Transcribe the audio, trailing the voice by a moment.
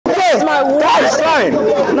That's my ward.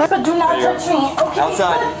 But do not touch me. Okay.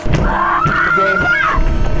 Outside.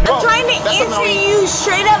 I'm trying to answer you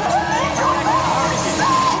straight up.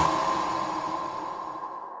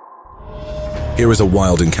 Here is a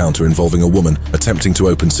wild encounter involving a woman attempting to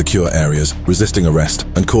open secure areas, resisting arrest,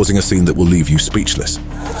 and causing a scene that will leave you speechless.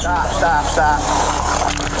 Stop.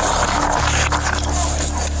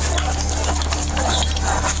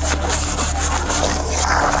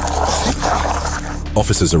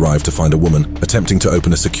 Officers arrive to find a woman attempting to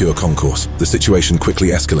open a secure concourse. The situation quickly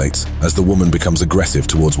escalates as the woman becomes aggressive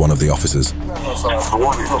towards one of the officers.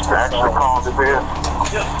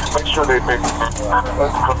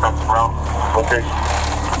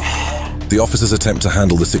 The officers attempt to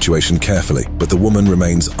handle the situation carefully, but the woman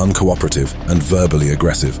remains uncooperative and verbally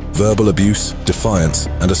aggressive. Verbal abuse, defiance,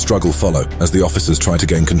 and a struggle follow as the officers try to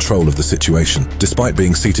gain control of the situation. Despite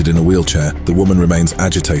being seated in a wheelchair, the woman remains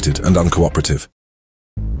agitated and uncooperative.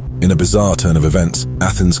 In a bizarre turn of events,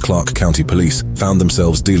 Athens Clarke County Police found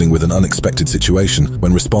themselves dealing with an unexpected situation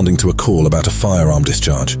when responding to a call about a firearm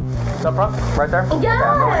discharge. Up front, right there?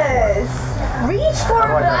 Yes! Reach for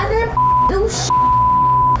it, I didn't do shit.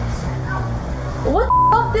 What the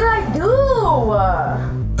fuck did I do?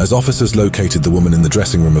 As officers located the woman in the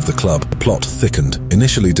dressing room of the club, the plot thickened.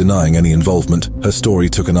 Initially denying any involvement, her story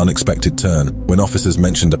took an unexpected turn when officers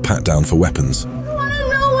mentioned a pat-down for weapons. I want to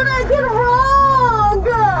know what I did wrong!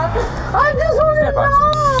 I just want to know!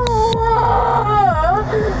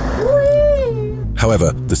 Please!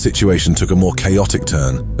 However, the situation took a more chaotic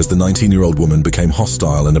turn as the 19-year-old woman became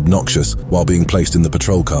hostile and obnoxious while being placed in the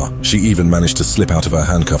patrol car. She even managed to slip out of her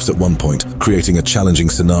handcuffs at one point, creating a challenging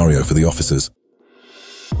scenario for the officers.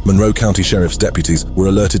 Monroe County Sheriff's deputies were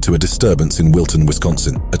alerted to a disturbance in Wilton,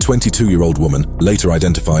 Wisconsin. A 22-year-old woman, later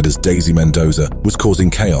identified as Daisy Mendoza, was causing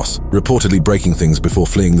chaos, reportedly breaking things before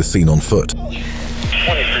fleeing the scene on foot.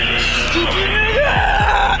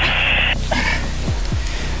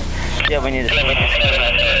 Yeah, we need to...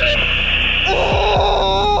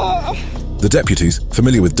 The deputies,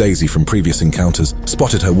 familiar with Daisy from previous encounters,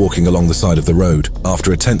 spotted her walking along the side of the road.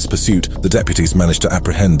 After a tense pursuit, the deputies managed to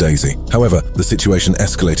apprehend Daisy. However, the situation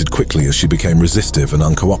escalated quickly as she became resistive and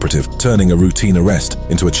uncooperative, turning a routine arrest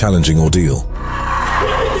into a challenging ordeal.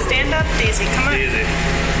 Stand up, Daisy. Come on. Daisy.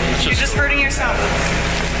 You're just hurting yourself.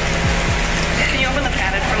 Can you open the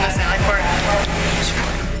padded from the sally port?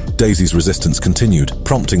 Daisy's resistance continued,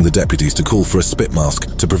 prompting the deputies to call for a spit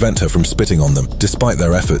mask to prevent her from spitting on them. Despite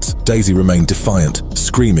their efforts, Daisy remained defiant,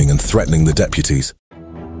 screaming and threatening the deputies.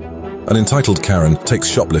 An entitled Karen takes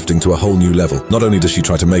shoplifting to a whole new level. Not only does she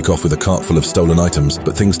try to make off with a cart full of stolen items,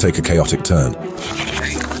 but things take a chaotic turn.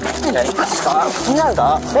 Stop. No.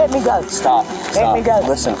 Stop. Let me go. Stop. Let me go.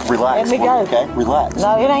 Listen, relax. Let me go. Okay, relax.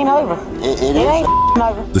 No, it ain't over. It ain't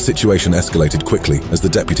over. The situation escalated quickly as the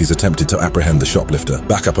deputies attempted to apprehend the shoplifter.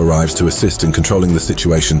 Backup arrives to assist in controlling the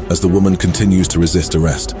situation as the woman continues to resist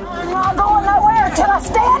arrest. I'm not going nowhere until I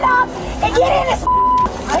stand up and get in this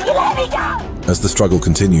and you let me go! As the struggle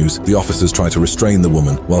continues, the officers try to restrain the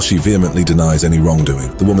woman while she vehemently denies any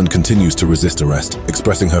wrongdoing. The woman continues to resist arrest,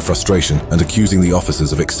 expressing her frustration and accusing the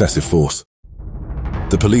officers of excessive force.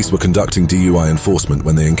 The police were conducting DUI enforcement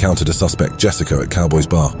when they encountered a suspect, Jessica, at Cowboys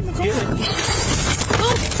Bar. You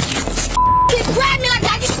grab me like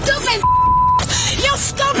that, you stupid! You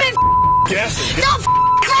stupid! Jessica. Don't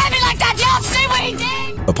grab me like that, y'all see what he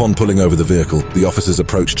did? Upon pulling over the vehicle, the officers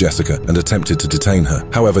approached Jessica and attempted to detain her.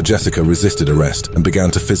 However, Jessica resisted arrest and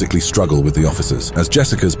began to physically struggle with the officers. As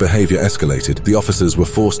Jessica's behavior escalated, the officers were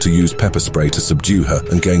forced to use pepper spray to subdue her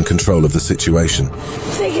and gain control of the situation.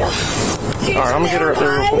 See ya. Alright, I'm gonna get her up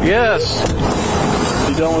there real quick. Yes!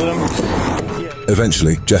 You done with him?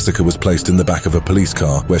 Eventually, Jessica was placed in the back of a police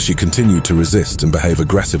car where she continued to resist and behave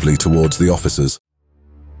aggressively towards the officers.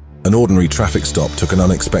 An ordinary traffic stop took an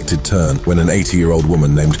unexpected turn when an 80-year-old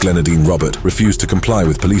woman named Glenadine Robert refused to comply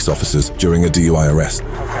with police officers during a DUI arrest.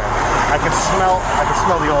 Okay. I can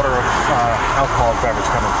smell the odor of alcoholic beverage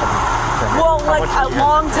coming from Well, like a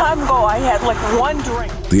long time ago, I had like one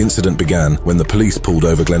drink. The incident began when the police pulled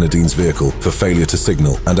over Glenadine's vehicle for failure to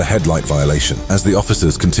signal and a headlight violation. As the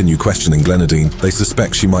officers continue questioning Glenadine, they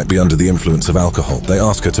suspect she might be under the influence of alcohol. They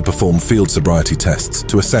ask her to perform field sobriety tests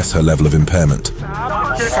to assess her level of impairment.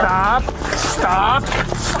 Stop! Stop!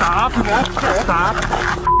 Stop!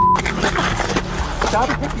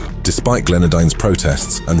 Stop! Despite Glenadine's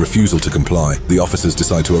protests and refusal to comply, the officers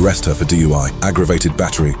decide to arrest her for DUI, aggravated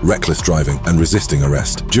battery, reckless driving, and resisting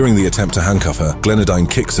arrest. During the attempt to handcuff her, Glenadine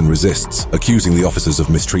kicks and resists, accusing the officers of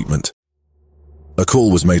mistreatment. A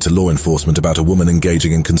call was made to law enforcement about a woman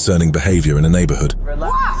engaging in concerning behavior in a neighborhood.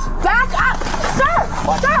 Back up! Sir!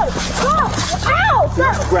 Ow! Sir!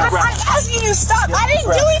 I'm asking you to stop! I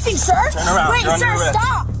didn't do anything, sir! Turn around. Wait, sir,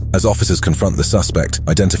 stop! As officers confront the suspect,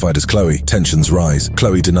 identified as Chloe, tensions rise.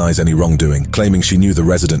 Chloe denies any wrongdoing, claiming she knew the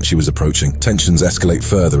resident she was approaching. Tensions escalate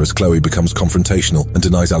further as Chloe becomes confrontational and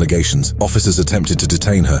denies allegations. Officers attempted to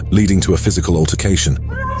detain her, leading to a physical altercation.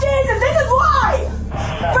 Jesus, this is why!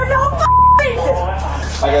 For no reason!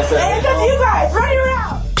 Like I said, And because you guys running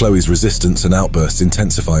around! Chloe's resistance and outbursts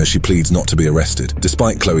intensify as she pleads not to be arrested.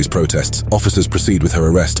 Despite Chloe's protests, officers proceed with her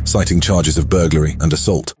arrest, citing charges of burglary and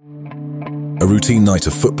assault. A routine night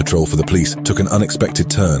of foot patrol for the police took an unexpected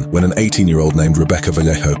turn when an 18-year-old named Rebecca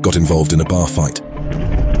Vallejo got involved in a bar fight.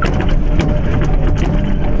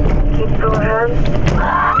 Go ahead.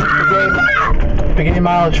 Beginning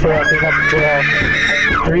mileage for us.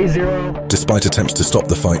 30. Despite attempts to stop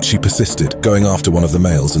the fight, she persisted, going after one of the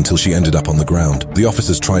males until she ended up on the ground. The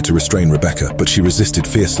officers tried to restrain Rebecca, but she resisted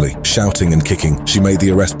fiercely, shouting and kicking. She made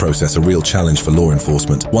the arrest process a real challenge for law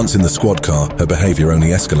enforcement. Once in the squad car, her behavior only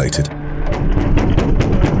escalated.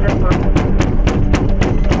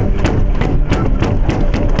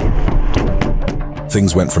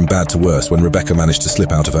 Things went from bad to worse when Rebecca managed to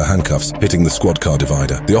slip out of her handcuffs, hitting the squad car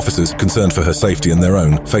divider. The officers, concerned for her safety and their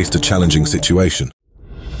own, faced a challenging situation.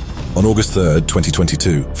 On August 3rd,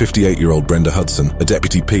 2022, 58-year-old Brenda Hudson, a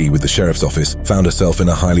deputy P with the sheriff's office, found herself in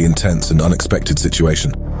a highly intense and unexpected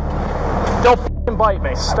situation. Don't f***ing bite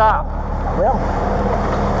me. Stop. Well,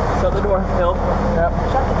 Shut the door. Help. Yep.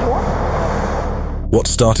 shut the door. What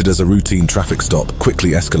started as a routine traffic stop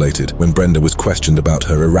quickly escalated when Brenda was questioned about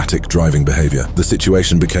her erratic driving behavior. The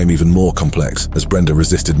situation became even more complex as Brenda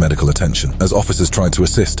resisted medical attention. As officers tried to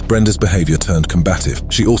assist, Brenda's behavior turned combative.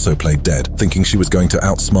 She also played dead, thinking she was going to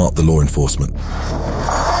outsmart the law enforcement.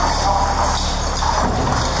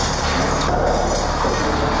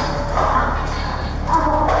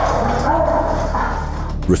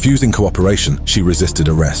 Refusing cooperation, she resisted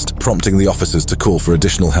arrest, prompting the officers to call for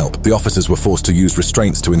additional help. The officers were forced to use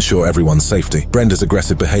restraints to ensure everyone's safety. Brenda's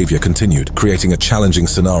aggressive behavior continued, creating a challenging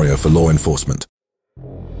scenario for law enforcement.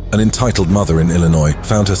 An entitled mother in Illinois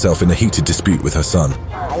found herself in a heated dispute with her son.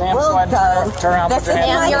 Well done.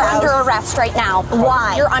 Ma'am, you're under arrest right now.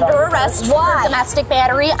 Why? You're under arrest for domestic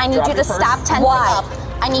battery. I need you to stop tensing up.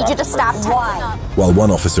 I need you to stop tensing up. While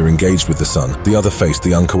one officer engaged with the son, the other faced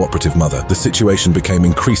the uncooperative mother. The situation became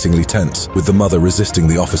increasingly tense, with the mother resisting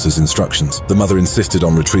the officer's instructions. The mother insisted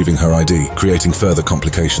on retrieving her ID, creating further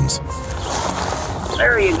complications.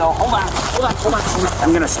 There you go. Hold on.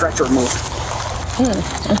 I'm gonna stretch or move.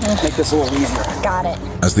 Make this a little easier. Got it.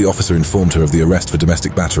 As the officer informed her of the arrest for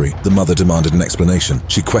domestic battery, the mother demanded an explanation.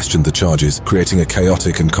 She questioned the charges, creating a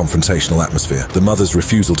chaotic and confrontational atmosphere. The mother's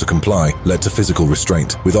refusal to comply led to physical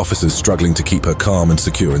restraint, with officers struggling to keep her calm and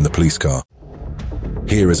secure in the police car.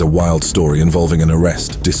 Here is a wild story involving an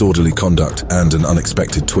arrest, disorderly conduct, and an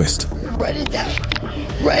unexpected twist. Write it down.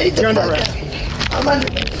 Write it down. I'm under.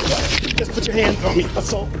 Just put your hands on me.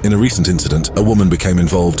 Assault. In a recent incident, a woman became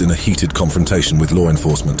involved in a heated confrontation with law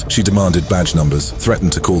enforcement. She demanded badge numbers,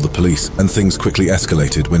 threatened to call the police, and things quickly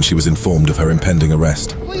escalated when she was informed of her impending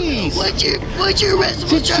arrest. Please. What's your arrest?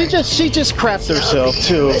 She just crapped herself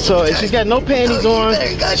too. So if she's got no panties on,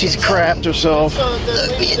 she's crapped herself.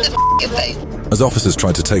 Look me in the f***ing face. As officers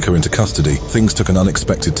tried to take her into custody, things took an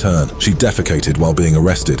unexpected turn. She defecated while being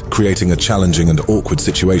arrested, creating a challenging and awkward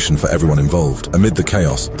situation for everyone involved. Amid the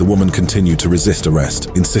chaos, the woman continued to resist arrest,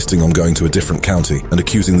 insisting on going to a different county and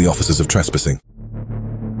accusing the officers of trespassing.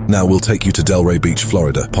 Now we'll take you to Delray Beach,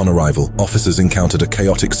 Florida. Upon arrival, officers encountered a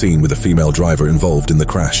chaotic scene with a female driver involved in the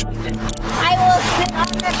crash. I will sit on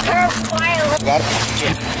the curb while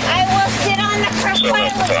I will sit on the curb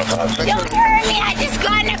while don't hurt me. I just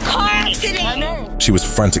got in a car accident. She was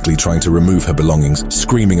frantically trying to remove her belongings,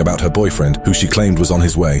 screaming about her boyfriend, who she claimed was on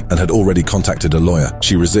his way and had already contacted a lawyer.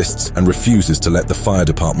 She resists and refuses to let the fire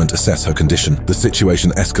department assess her condition. The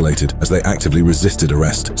situation escalated as they actively resisted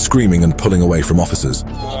arrest, screaming and pulling away from officers.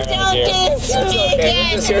 Don't do this to me again.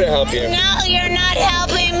 I'm just here to help you. No, you're not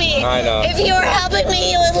helping me. I know. If you were helping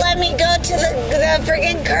me, you would let me go to the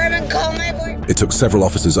friggin' curb and call my boyfriend. It took several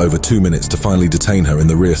officers over 2 minutes to finally detain her in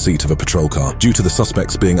the rear seat of a patrol car. Due to the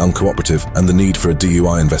suspects being uncooperative and the need for a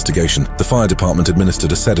DUI investigation, the fire department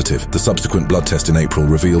administered a sedative. The subsequent blood test in April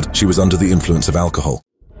revealed she was under the influence of alcohol.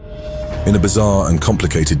 In a bizarre and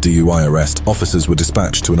complicated DUI arrest, officers were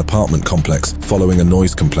dispatched to an apartment complex following a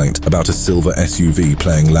noise complaint about a silver SUV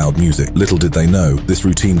playing loud music. Little did they know, this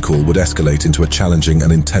routine call would escalate into a challenging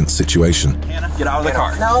and intense situation. Hannah, get out of the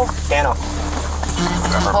car. No. Hannah.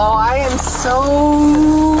 Oh, I am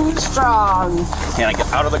so strong. Hannah, get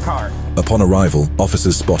out of the car. Upon arrival,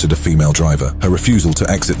 officers spotted a female driver. Her refusal to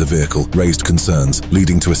exit the vehicle raised concerns,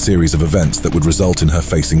 leading to a series of events that would result in her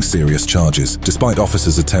facing serious charges. Despite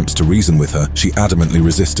officers' attempts to reason with her, she adamantly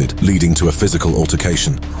resisted, leading to a physical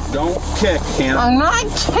altercation. Don't kick, Hannah. I'm not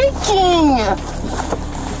kicking.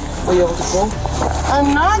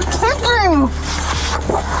 I'm not kicking.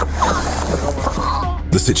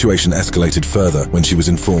 The situation escalated further when she was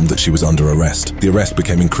informed that she was under arrest. The arrest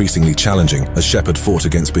became increasingly challenging as Shepard fought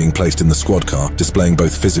against being placed in the squad car, displaying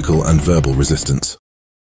both physical and verbal resistance.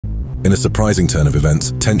 In a surprising turn of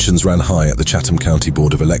events, tensions ran high at the Chatham County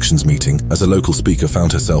Board of Elections meeting as a local speaker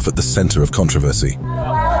found herself at the center of controversy.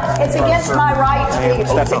 It's against my rights.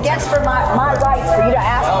 It's against my rights for you to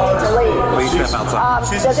ask me to leave. Please step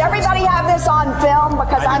outside. Does everybody have this on film?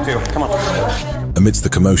 Because I'm too. Come on. Amidst the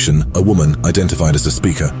commotion, a woman, identified as a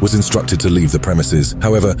speaker, was instructed to leave the premises.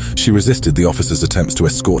 However, she resisted the officers' attempts to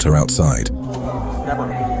escort her outside. I just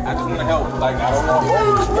want to help. Like, I don't know.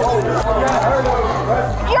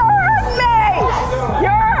 You hurt me!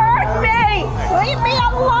 You hurt me! Leave me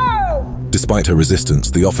alone! Despite her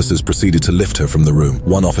resistance, the officers proceeded to lift her from the room.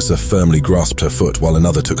 One officer firmly grasped her foot while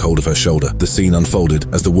another took hold of her shoulder. The scene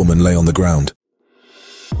unfolded as the woman lay on the ground.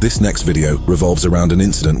 This next video revolves around an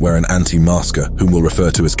incident where an anti-masker, whom we'll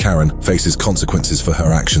refer to as Karen, faces consequences for her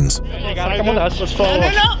actions. You gotta come with us. Let's follow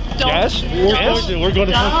us. Don't. Yes? We're going to help you. We're going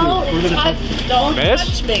to help you. Don't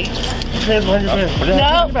Miss? touch me. Hands behind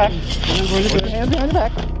your back. Hands behind your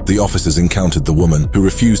back. The officers encountered the woman, who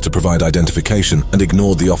refused to provide identification and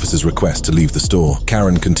ignored the officer's request to leave the store.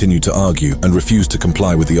 Karen continued to argue and refused to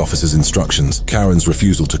comply with the officer's instructions. Karen's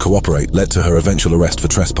refusal to cooperate led to her eventual arrest for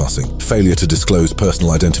trespassing, failure to disclose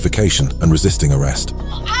personal identification, and resisting arrest.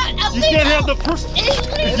 You can't have the person.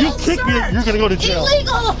 If you kick me, you're going to go to jail.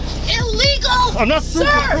 Illegal! Illegal! I'm not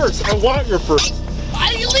searching your purse. I want your purse.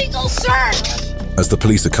 Illegal search! As the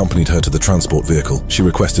police accompanied her to the transport vehicle, she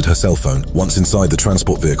requested her cell phone. Once inside the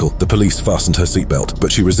transport vehicle, the police fastened her seatbelt,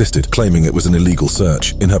 but she resisted, claiming it was an illegal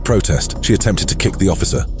search. In her protest, she attempted to kick the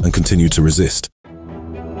officer and continued to resist.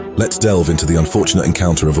 Let's delve into the unfortunate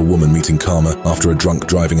encounter of a woman meeting karma after a drunk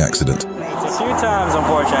driving accident. A few times,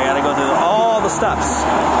 unfortunately, I gotta go through all the steps.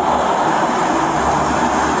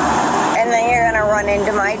 And then you're gonna run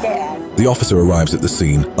into my dad. The officer arrives at the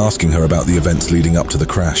scene, asking her about the events leading up to the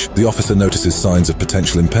crash. The officer notices signs of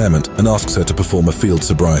potential impairment and asks her to perform a field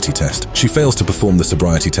sobriety test. She fails to perform the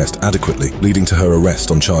sobriety test adequately, leading to her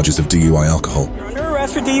arrest on charges of DUI alcohol. You're under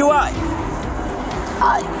arrest for DUI.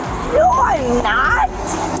 No, I'm not.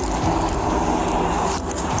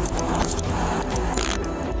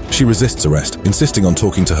 She resists arrest, insisting on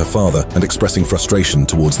talking to her father and expressing frustration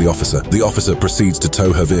towards the officer. The officer proceeds to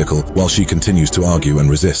tow her vehicle while she continues to argue and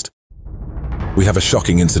resist. We have a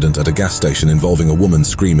shocking incident at a gas station involving a woman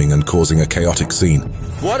screaming and causing a chaotic scene.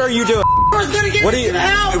 What are you doing?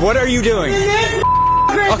 What are you doing?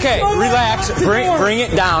 Okay, relax. Bring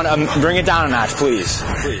it down. Bring it down a notch, please.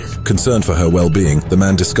 Concerned for her well-being, the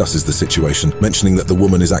man discusses the situation, mentioning that the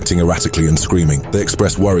woman is acting erratically and screaming. They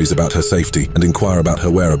express worries about her safety and inquire about her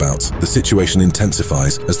whereabouts. The situation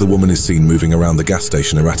intensifies as the woman is seen moving around the gas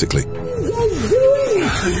station erratically. I'm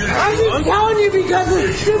just telling you because of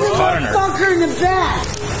the stupid motherfucker in the back.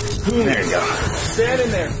 There you go. Stand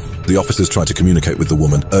in there. The officers try to communicate with the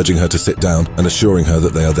woman, urging her to sit down and assuring her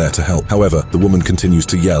that they are there to help. However, the woman continues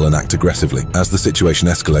to yell and act aggressively. As the situation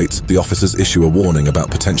escalates, the officers issue a warning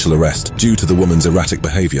about potential arrest due to the woman's erratic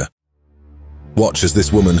behavior. Watch as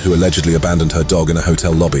this woman, who allegedly abandoned her dog in a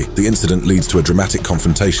hotel lobby. The incident leads to a dramatic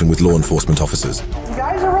confrontation with law enforcement officers. You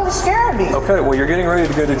guys are really scaring me. Okay, well, you're getting ready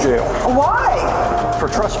to go to jail. Why? For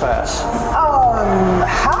trespass. How?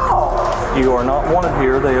 You are not wanted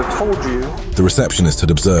here, they have told you. The receptionist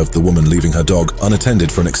had observed the woman leaving her dog unattended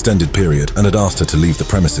for an extended period and had asked her to leave the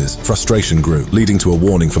premises. Frustration grew, leading to a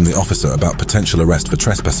warning from the officer about potential arrest for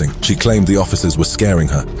trespassing. She claimed the officers were scaring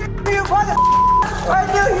her. I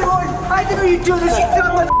knew you would. I knew you'd do this, you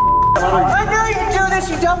dumb. I knew you'd do this,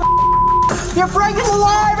 you dumb. You're breaking the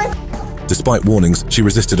law. Despite warnings, she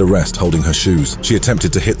resisted arrest holding her shoes. She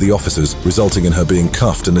attempted to hit the officers, resulting in her being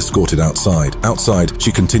cuffed and escorted outside. Outside,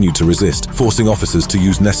 she continued to resist, forcing officers to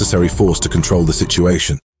use necessary force to control the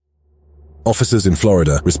situation. Officers in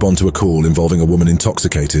Florida respond to a call involving a woman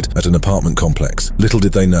intoxicated at an apartment complex. Little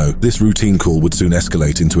did they know, this routine call would soon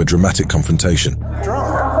escalate into a dramatic confrontation.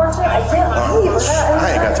 Unfortunately, I can't leave.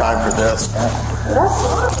 I ain't got time for this.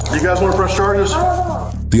 You guys want to press charges?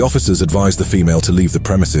 The officers advise the female to leave the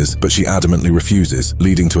premises, but she adamantly refuses,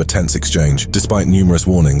 leading to a tense exchange. Despite numerous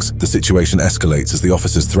warnings, the situation escalates as the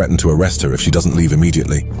officers threaten to arrest her if she doesn't leave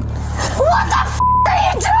immediately. What the f*** are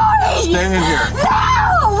you doing? Stand in here. No!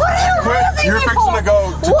 What are you arresting You're me fixing for? to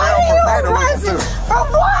go to jail What are you for arresting? For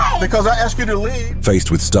what? because I asked you to leave.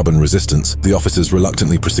 Faced with stubborn resistance, the officers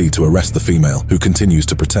reluctantly proceed to arrest the female, who continues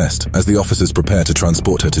to protest. As the officers prepare to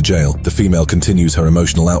transport her to jail, the female continues her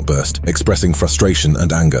emotional outburst, expressing frustration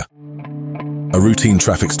and anger. A routine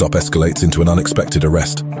traffic stop escalates into an unexpected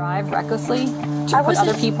arrest. Drive recklessly to put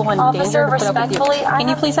other people in danger to put up with you. Can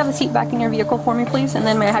you please have a seat back in your vehicle for me, please? And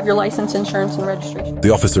then may I have your license, insurance, and registration? The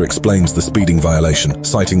officer explains the speeding violation,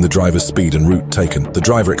 citing the driver's speed and route taken. The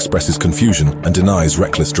driver expresses confusion and denies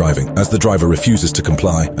reckless driving. As the driver refuses to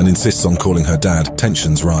comply and insists on calling her dad,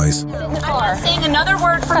 tensions rise. I'm not saying another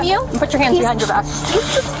word from you. Put your hands behind your back.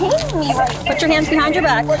 He's detaining me right now. Put your hands behind your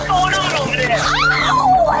back. What's going on over there?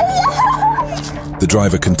 Ow! The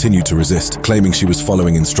driver continued to resist, claiming she was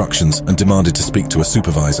following instructions and demanded to speak to a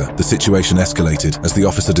supervisor. The situation escalated as the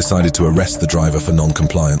officer decided to arrest the driver for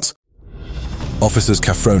non-compliance. Officers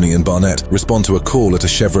Cafroni and Barnett respond to a call at a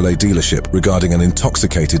Chevrolet dealership regarding an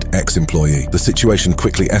intoxicated ex-employee. The situation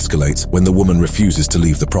quickly escalates when the woman refuses to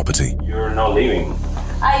leave the property. You're not leaving.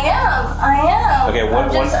 I am. Okay, when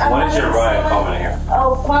is your ride coming here?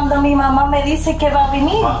 Oh, cuando mi mamá me dice que va a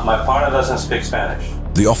venir. My partner doesn't speak Spanish.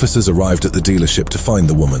 The officers arrived at the dealership to find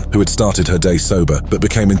the woman, who had started her day sober but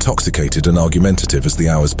became intoxicated and argumentative as the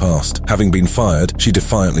hours passed. Having been fired, she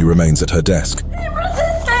defiantly remains at her desk. I'm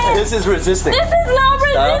resisting. This is resisting. This is not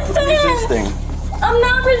resisting. Stop resisting. I'm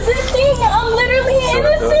not resisting. I'm literally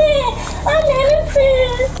innocent. I'm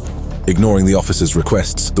innocent. Ignoring the officers'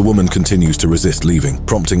 requests, the woman continues to resist leaving,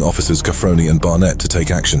 prompting officers Cafroni and Barnett to take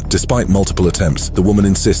action. Despite multiple attempts, the woman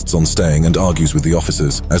insists on staying and argues with the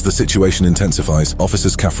officers. As the situation intensifies,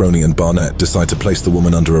 officers Cafroni and Barnett decide to place the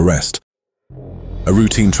woman under arrest. A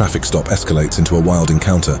routine traffic stop escalates into a wild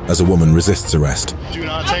encounter as a woman resists arrest. Do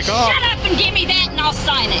not take off. Shut up and give me that and I'll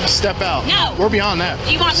sign it. Step out. No. We're beyond that.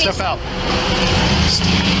 Do you want me Step to- out.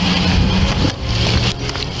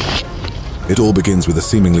 It all begins with a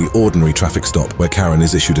seemingly ordinary traffic stop where Karen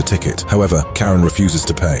is issued a ticket. However, Karen refuses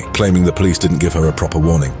to pay, claiming the police didn't give her a proper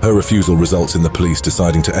warning. Her refusal results in the police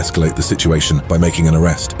deciding to escalate the situation by making an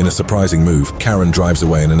arrest. In a surprising move, Karen drives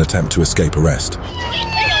away in an attempt to escape arrest.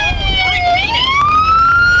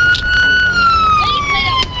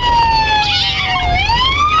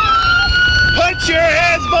 Put your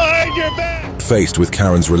hands behind your back. Faced with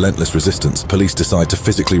Karen's relentless resistance, police decide to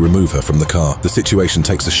physically remove her from the car. The situation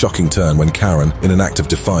takes a shocking turn when Karen, in an act of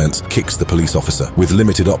defiance, kicks the police officer. With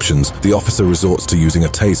limited options, the officer resorts to using a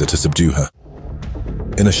taser to subdue her.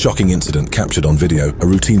 In a shocking incident captured on video, a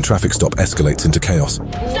routine traffic stop escalates into chaos.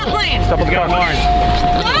 Stop playing. Stop with the car,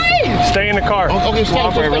 Lawrence. Stay in the car. Okay,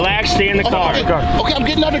 Cooperate, relax, stay in the car. Okay, I'm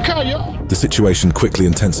getting out of the car, yo. The situation quickly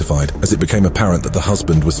intensified as it became apparent that the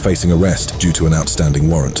husband was facing arrest due to an outstanding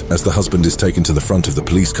warrant. As the husband is taken to the front of the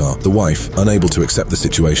police car, the wife, unable to accept the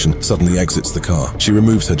situation, suddenly exits the car. She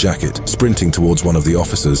removes her jacket, sprinting towards one of the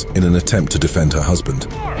officers in an attempt to defend her husband.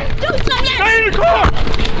 Stay in the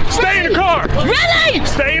car! Stay in the car! Really?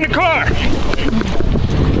 Stay in the car!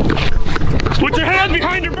 Put your hand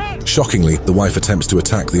behind your back! Shockingly, the wife attempts to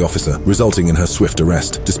attack the officer, resulting in her swift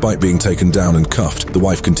arrest. Despite being taken down and cuffed, the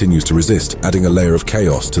wife continues to resist, adding a layer of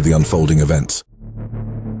chaos to the unfolding events.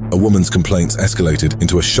 A woman's complaints escalated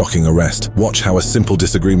into a shocking arrest. Watch how a simple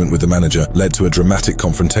disagreement with the manager led to a dramatic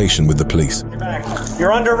confrontation with the police.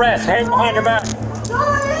 You're under arrest. Hands behind your back.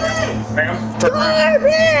 Ma'am.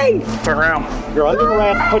 Turn around. You're under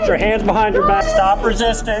arrest. Put your hands behind your back. Stop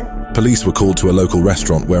resisting. Police were called to a local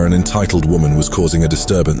restaurant where an entitled woman was causing a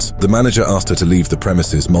disturbance. The manager asked her to leave the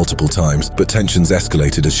premises multiple times, but tensions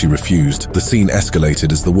escalated as she refused. The scene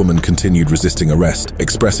escalated as the woman continued resisting arrest,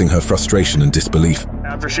 expressing her frustration and disbelief.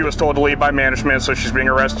 After she was told to leave by management, so she's being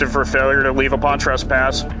arrested for failure to leave upon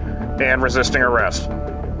trespass and resisting arrest.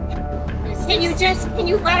 Can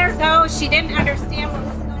you let her go? She didn't understand what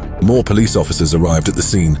was going on. More police officers arrived at the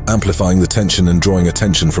scene, amplifying the tension and drawing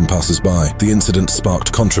attention from passers-by. The incident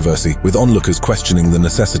sparked controversy, with onlookers questioning the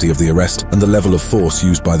necessity of the arrest and the level of force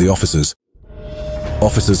used by the officers.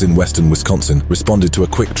 Officers in western Wisconsin responded to a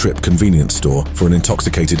Quick Trip convenience store for an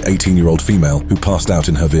intoxicated 18-year-old female who passed out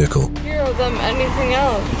in her vehicle. Hear them anything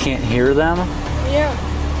else? You can't hear them? Yeah.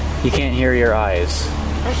 You can't hear your eyes.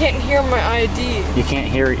 I can't hear my ID.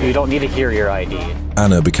 You don't need to hear your ID.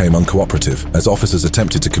 Anna became uncooperative. As officers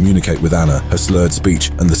attempted to communicate with Anna, her slurred speech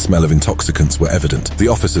and the smell of intoxicants were evident. The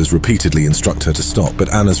officers repeatedly instruct her to stop,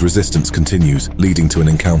 but Anna's resistance continues, leading to an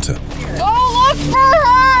encounter. Go look for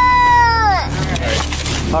her!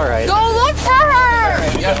 All right. Go look for her!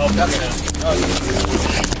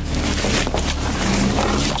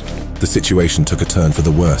 The situation took a turn for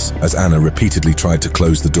the worse, as Anna repeatedly tried to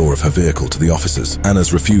close the door of her vehicle to the officers.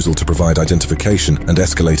 Anna's refusal to provide identification and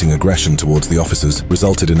escalating aggression towards the officers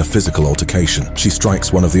resulted in a physical altercation. She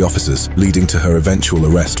strikes one of the officers, leading to her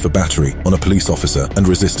eventual arrest for battery on a police officer and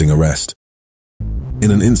resisting arrest. In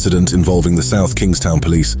an incident involving the South Kingstown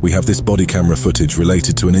Police, we have this body camera footage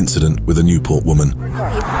related to an incident with a Newport woman.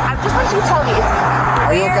 I just want you to tell me,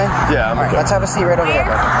 are you okay? Yeah, I'm okay. Let's have a seat right over there.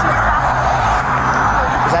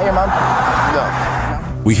 Is that your mom? No.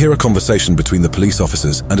 We hear a conversation between the police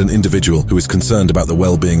officers and an individual who is concerned about the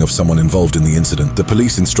well-being of someone involved in the incident. The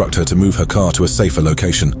police instruct her to move her car to a safer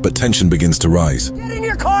location, but tension begins to rise. Get in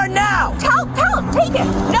your car now! Tell him, take it!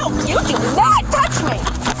 No, you do not touch me!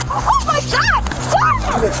 Oh my God! Stop!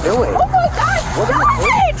 What are you doing? Oh my God! Stop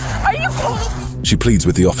it! Are you kidding? She pleads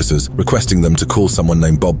with the officers, requesting them to call someone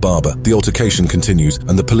named Bob Barber. The altercation continues,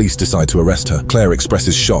 and the police decide to arrest her. Claire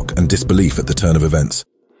expresses shock and disbelief at the turn of events.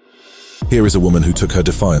 Here is a woman who took her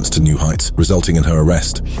defiance to new heights, resulting in her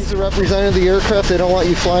arrest. She's a representative of the aircraft. They don't want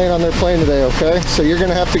you flying on their plane today, okay? So you're going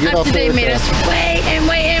to have to get off the aircraft. They made us wait and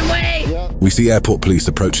wait and wait. Yeah. We see airport police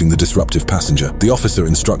approaching the disruptive passenger. The officer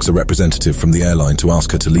instructs a representative from the airline to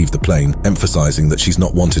ask her to leave the plane, emphasizing that she's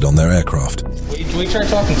not wanted on their aircraft. We tried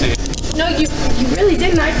talking to you. No, you really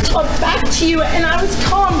didn't. I talked back to you and I was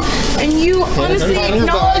calm and you honestly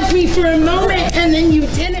acknowledged me for a moment and then you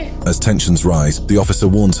didn't. As tensions rise, the officer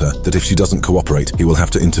warns her that if she doesn't cooperate, he will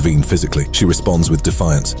have to intervene physically. She responds with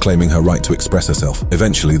defiance, claiming her right to express herself.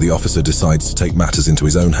 Eventually, the officer decides to take matters into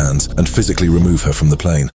his own hands and physically remove her from the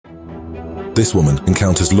plane. This woman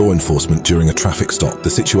encounters law enforcement during a traffic stop. The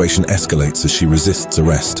situation escalates as she resists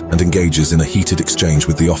arrest and engages in a heated exchange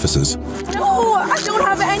with the officers. No, I don't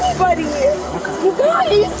have anybody. You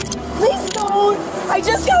guys, please don't. I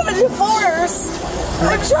just got a divorce.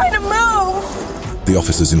 I'm trying to move. The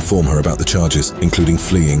officers inform her about the charges, including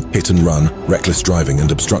fleeing, hit and run, reckless driving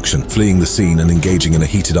and obstruction. Fleeing the scene and engaging in a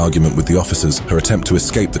heated argument with the officers, her attempt to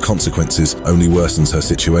escape the consequences only worsens her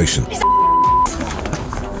situation.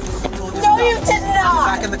 No, you did not.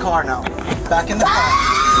 Back in the car now. Back in the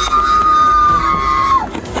car.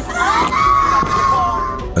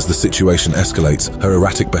 As the situation escalates, her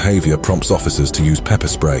erratic behavior prompts officers to use pepper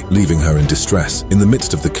spray, leaving her in distress. In the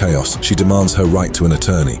midst of the chaos, she demands her right to an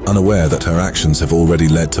attorney, unaware that her actions have already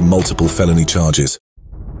led to multiple felony charges.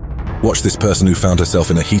 Watch this person who found herself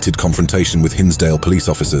in a heated confrontation with Hinsdale police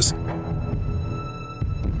officers.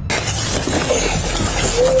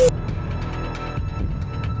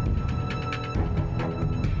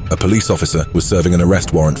 A police officer was serving an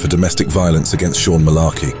arrest warrant for domestic violence against Sean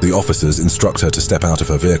Malarkey. The officers instruct her to step out of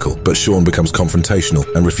her vehicle, but Sean becomes confrontational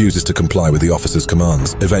and refuses to comply with the officers'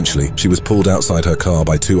 commands. Eventually, she was pulled outside her car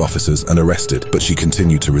by 2 officers and arrested, but she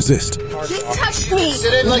continued to resist. He touched me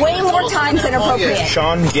way more times than appropriate.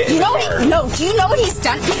 Sean, get in you know the car. No, do you know what he's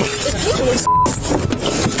done?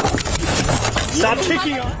 Stop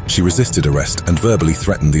kicking on. She resisted arrest and verbally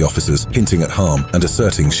threatened the officers, hinting at harm and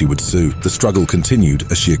asserting she would sue. The struggle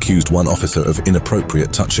continued as she accused one officer of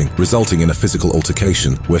inappropriate touching, resulting in a physical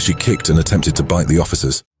altercation where she kicked and attempted to bite the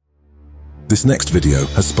officers. This next video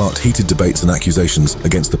has sparked heated debates and accusations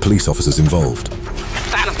against the police officers involved.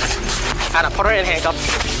 Anna, put her in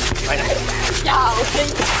handcuffs. Right now.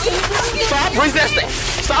 Stop resisting.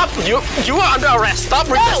 Stop. You are under arrest. Stop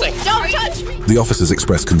resisting. Don't touch me. The officers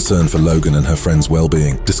expressed concern for Logan and her friend's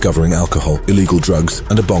well-being, discovering alcohol, illegal drugs,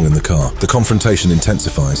 and a bong in the car. The confrontation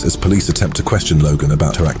intensifies as police attempt to question Logan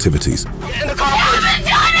about her activities. Get in the car. I haven't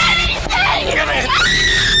done anything. Get in.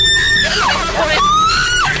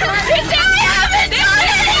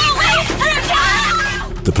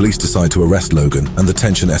 The police decide to arrest Logan, and the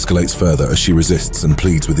tension escalates further as she resists and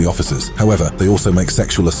pleads with the officers. However, they also make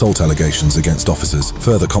sexual assault allegations against officers,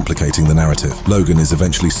 further complicating the narrative. Logan is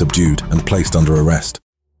eventually subdued and placed under arrest.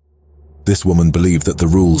 This woman believed that the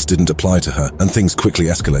rules didn't apply to her, and things quickly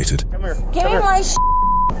escalated. Give me my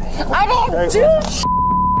I didn't do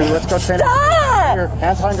Let's go stand Stop! Here,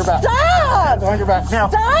 hands behind your back. Stop! Hands behind your back. Now.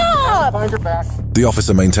 Stop! Behind your back. The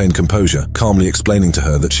officer maintained composure, calmly explaining to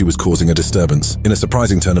her that she was causing a disturbance. In a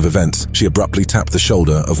surprising turn of events, she abruptly tapped the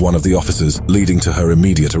shoulder of one of the officers, leading to her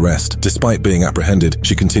immediate arrest. Despite being apprehended,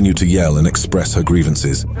 she continued to yell and express her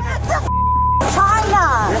grievances. China!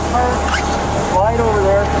 Slide over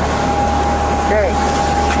there. Okay.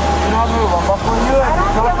 Do not move. I'm buckling you in.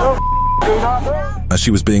 Do not move. As she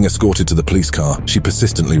was being escorted to the police car, she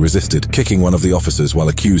persistently resisted, kicking one of the officers while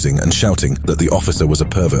accusing and shouting that the officer was a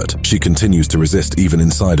pervert. She continues to resist even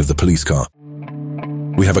inside of the police car.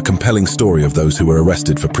 We have a compelling story of those who were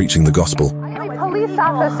arrested for preaching the gospel. police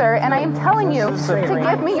officer, and I am telling you to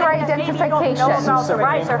give me your identification. I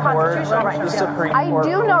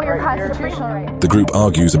do know your constitutional right. The group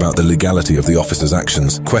argues about the legality of the officer's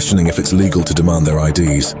actions, questioning if it's legal to demand their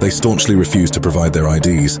IDs. They staunchly refuse to provide their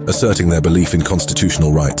IDs, asserting their belief in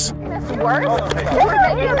constitutional rights. Worse? You're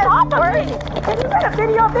making this worse. Can you get a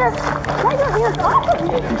video of this? Get your hands off of me.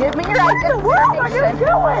 Give me your identification. What are you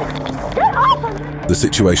doing? Get off of me. The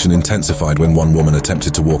situation intensified when one woman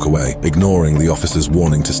attempted to walk away, ignoring the officer's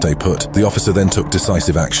warning to stay put. The officer then took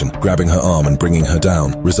decisive action, grabbing her arm and bringing her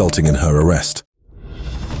down, resulting in her arrest.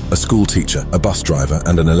 A school teacher, a bus driver,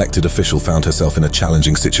 and an elected official found herself in a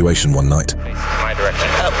challenging situation one night. My direction.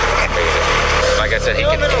 Like I said, he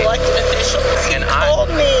can. An elected official. He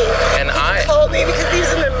called me because he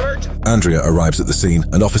was an emergency. Andrea arrives at the scene,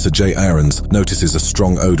 and Officer Jay Aarons notices a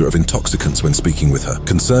strong odor of intoxicants when speaking with her.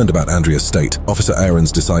 Concerned about Andrea's state, Officer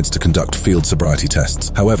Aarons decides to conduct field sobriety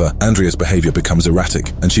tests. However, Andrea's behavior becomes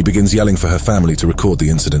erratic, and she begins yelling for her family to record the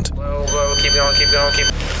incident. Whoa, keep going.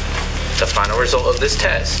 The final result of this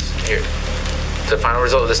test, the final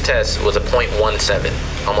result of this test was a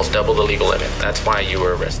 .17, almost double the legal limit. That's why you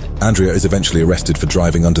were arrested. Andrea is eventually arrested for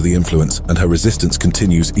driving under the influence, and her resistance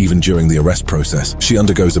continues even during the arrest process. She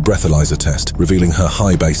undergoes a breathalyzer test, revealing her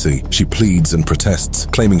high BAC. She pleads and protests,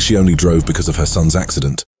 claiming she only drove because of her son's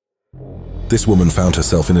accident. This woman found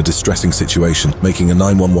herself in a distressing situation, making a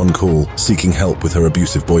 911 call, seeking help with her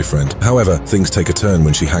abusive boyfriend. However, things take a turn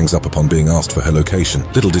when she hangs up upon being asked for her location.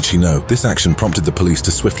 Little did she know, this action prompted the police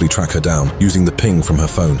to swiftly track her down, using the ping from her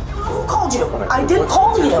phone. Who called you? I didn't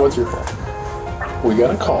call you. What's your phone? We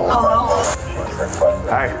got a call. Hello?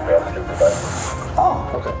 Hi.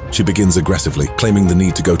 Oh. Okay. She begins aggressively, claiming the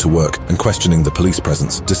need to go to work and questioning the police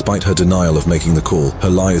presence. Despite her denial of making the call, her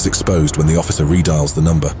lie is exposed when the officer redials the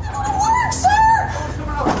number.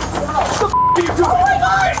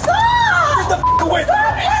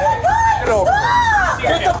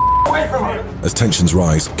 As tensions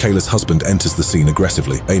rise, Kayla's husband enters the scene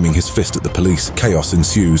aggressively, aiming his fist at the police. Chaos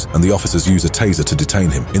ensues, and the officers use a taser to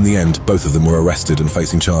detain him. In the end, both of them were arrested and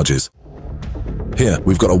facing charges. Here,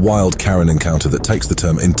 we've got a wild Karen encounter that takes the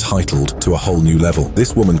term entitled to a whole new level.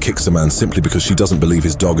 This woman kicks a man simply because she doesn't believe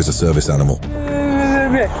his dog is a service animal.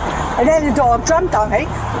 And then the dog jumped on me,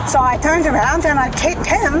 so I turned around and I kicked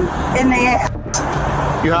him in the air.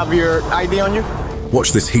 You have your ID on you?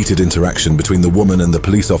 Watch this heated interaction between the woman and the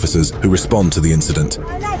police officers who respond to the incident.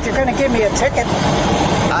 You're going to give me a ticket.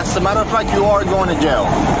 As a matter of fact, you are going to jail.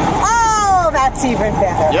 Oh, that's even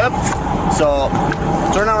better. Yep. So,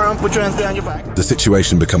 turn around, put your hands behind your back. The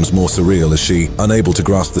situation becomes more surreal as she, unable to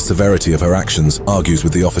grasp the severity of her actions, argues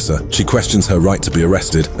with the officer. She questions her right to be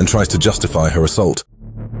arrested and tries to justify her assault.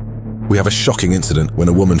 We have a shocking incident when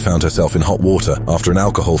a woman found herself in hot water after an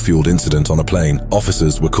alcohol-fueled incident on a plane.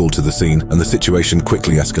 Officers were called to the scene, and the situation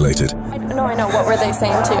quickly escalated. I know. What were they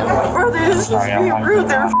saying to you? Bro, they're just being rude.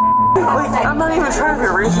 They're like, I'm not even trying to be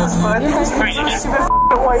racist, but they're some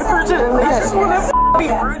stupid white person, and they just want to be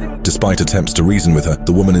rude. Despite attempts to reason with her,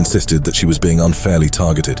 the woman insisted that she was being unfairly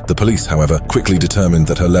targeted. The police, however, quickly determined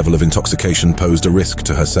that her level of intoxication posed a risk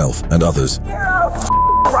to herself and others.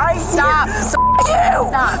 Right? Stop.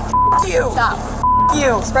 Stop. You. Stop.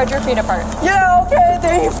 You. Spread your feet apart. Yeah, okay,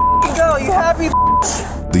 there you go. You happy?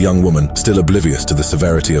 The young woman, still oblivious to the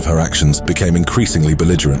severity of her actions, became increasingly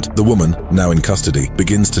belligerent. The woman, now in custody,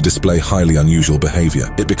 begins to display highly unusual behavior.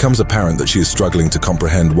 It becomes apparent that she is struggling to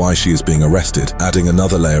comprehend why she is being arrested, adding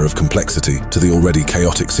another layer of complexity to the already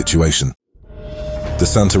chaotic situation. The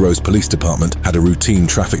Santa Rosa Police Department had a routine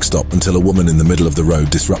traffic stop until a woman in the middle of the road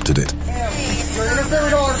disrupted it. You're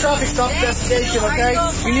interfering on a traffic stop investigation, okay?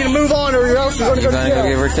 You need to move on or else you're going to go to jail. Go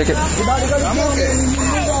give her a ticket? I'm okay.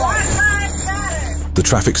 The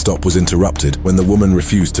traffic stop was interrupted when the woman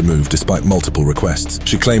refused to move despite multiple requests.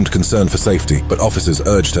 She claimed concern for safety, but officers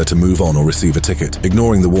urged her to move on or receive a ticket.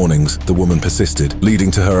 Ignoring the warnings, the woman persisted, leading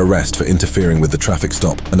to her arrest for interfering with the traffic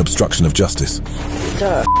stop and obstruction of justice.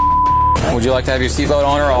 Would you like to have your seatbelt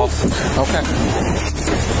on or off? Okay.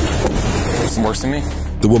 Some worse than me.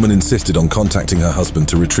 The woman insisted on contacting her husband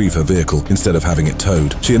to retrieve her vehicle instead of having it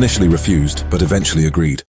towed. She initially refused, but eventually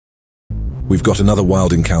agreed. We've got another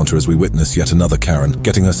wild encounter as we witness yet another Karen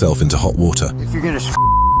getting herself into hot water. If you're going to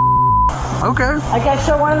okay. I guess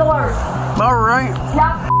you're one of the worst. All right.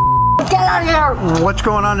 Now, get out of here. What's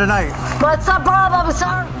going on tonight? What's the problem,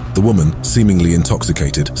 sir? The woman, seemingly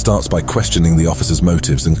intoxicated, starts by questioning the officer's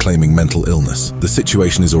motives and claiming mental illness. The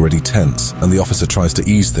situation is already tense, and the officer tries to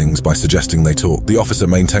ease things by suggesting they talk. The officer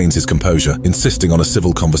maintains his composure, insisting on a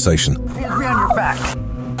civil conversation. Hands behind your back.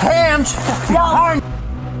 Hands behind.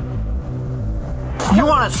 You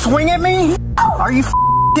want to swing at me? Are you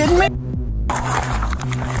kidding me?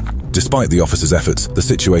 Despite the officer's efforts, the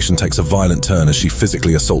situation takes a violent turn as she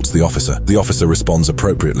physically assaults the officer. The officer responds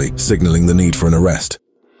appropriately, signaling the need for an arrest.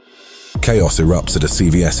 Chaos erupts at a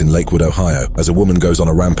CVS in Lakewood, Ohio, as a woman goes on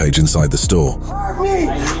a rampage inside the store. Me?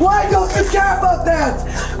 Why don't you care about that?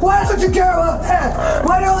 Why don't you care about that?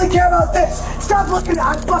 Why do you only care about this? Stop looking,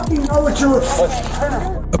 I fucking know what you're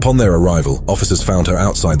looking. Upon their arrival, officers found her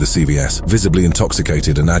outside the CVS, visibly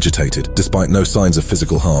intoxicated and agitated. Despite no signs of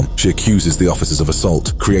physical harm, she accuses the officers of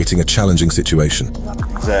assault, creating a challenging situation.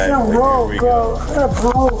 Exactly. Bro.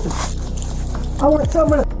 I want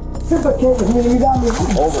someone to sympathize with me. You got me.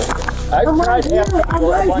 Over. I'm right here.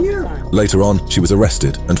 Later on, she was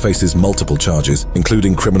arrested and faces multiple charges,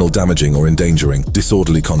 including criminal damaging or endangering,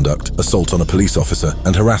 disorderly conduct, assault on a police officer,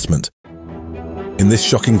 and harassment. In this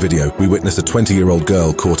shocking video, we witness a 20-year-old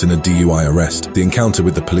girl caught in a DUI arrest. The encounter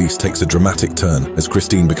with the police takes a dramatic turn as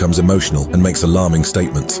Christine becomes emotional and makes alarming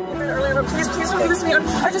statements. Please release me.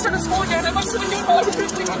 I just started school again. I must have been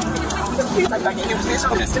Can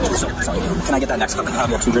I get that next cup and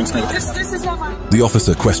have 2 drinks? This is not my... The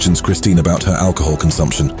officer questions Christine about her alcohol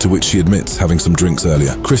consumption, to which she admits having some drinks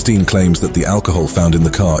earlier. Christine claims that the alcohol found in the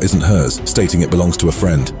car isn't hers, stating it belongs to a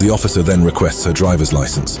friend. The officer then requests her driver's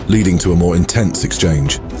license, leading to a more intense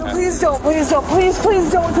exchange. Please don't, please don't, please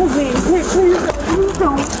don't touch me. Please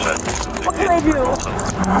don't. What can I do?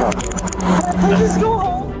 Can I just go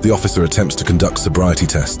home? The officer attempts to conduct sobriety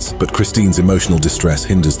tests, but Christine's emotional distress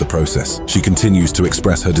hinders the process. She continues to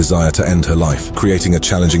express her desire to end her life, creating a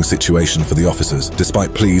challenging situation for the officers.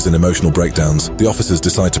 Despite pleas and emotional breakdowns, the officers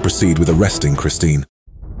decide to proceed with arresting Christine.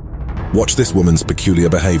 Watch this woman's peculiar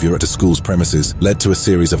behavior at a school's premises led to a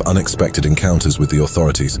series of unexpected encounters with the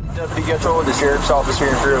authorities. Deputy Getro with the Sheriff's Office here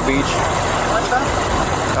in Vero Beach.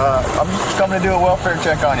 I'm just coming to do a welfare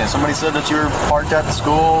check on you. Somebody said that you were parked at the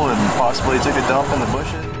school and possibly took a dump in the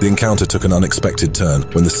bushes. The encounter took an unexpected turn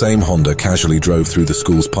when the same Honda casually drove through the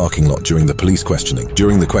school's parking lot during the police questioning.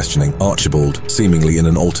 During the questioning, Archibald, seemingly in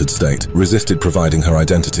an altered state, resisted providing her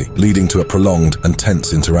identity, leading to a prolonged and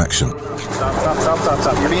tense interaction.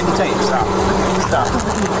 Stop. You're being detained. Stop.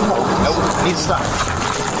 Nope. You need to stop.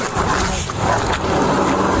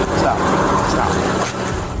 Stop.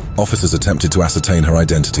 Officers attempted to ascertain her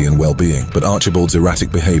identity and well-being, but Archibald's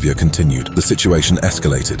erratic behavior continued. The situation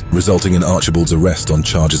escalated, resulting in Archibald's arrest on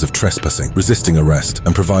charges of trespassing, resisting arrest,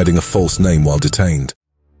 and providing a false name while detained.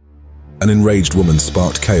 An enraged woman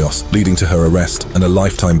sparked chaos, leading to her arrest and a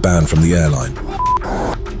lifetime ban from the airline.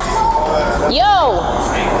 Yo,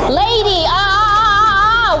 lady,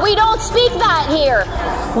 we don't speak that here.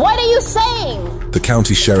 What are you saying? The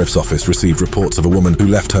county sheriff's office received reports of a woman who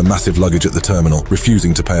left her massive luggage at the terminal,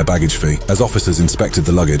 refusing to pay a baggage fee. As officers inspected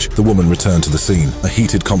the luggage, the woman returned to the scene. A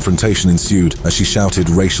heated confrontation ensued as she shouted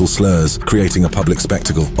racial slurs, creating a public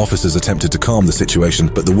spectacle. Officers attempted to calm the situation,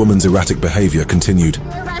 but the woman's erratic behavior continued.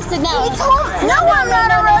 You're arrested now. No, I'm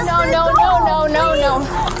not arrested. No.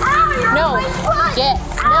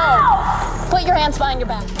 Put your hands behind your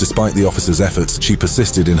back. Despite the officer's efforts, she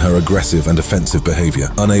persisted in her aggressive and offensive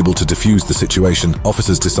behavior. Unable to defuse the situation,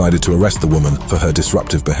 officers decided to arrest the woman for her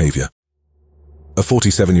disruptive behavior. A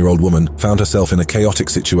 47-year-old woman found herself in a chaotic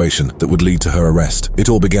situation that would lead to her arrest. It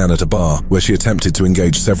all began at a bar where she attempted to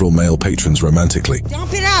engage several male patrons romantically.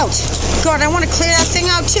 Dump it out. God, I want to clear that thing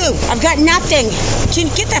out too. I've got nothing. Can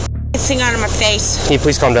you get that thing out of my face? Can you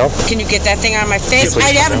please calm down? Can you get that thing out of my face?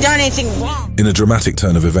 I haven't done anything wrong. In a dramatic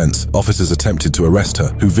turn of events, officers attempted to arrest her,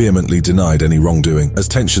 who vehemently denied any wrongdoing. As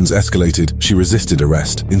tensions escalated, she resisted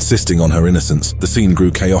arrest, insisting on her innocence. The scene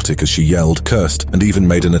grew chaotic as she yelled, cursed, and even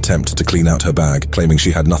made an attempt to clean out her bag, claiming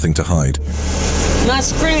she had nothing to hide. I'm not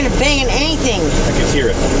screaming and banging anything. I can hear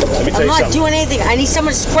it. Let me tell I'm you not something. doing anything. I need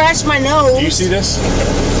someone to scratch my nose. Do you see this?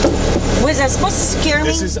 Was that supposed to scare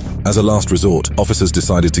me? As a last resort, officers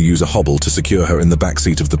decided to use a hobble to secure her in the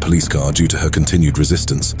backseat of the police car due to her continued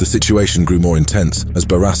resistance. The situation grew more intense as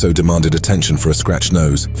Barrasso demanded attention for a scratched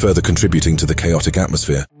nose, further contributing to the chaotic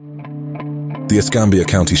atmosphere. The Escambia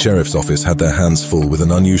County Sheriff's Office had their hands full with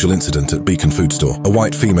an unusual incident at Beacon Food Store. A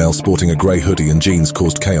white female sporting a grey hoodie and jeans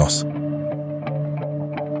caused chaos.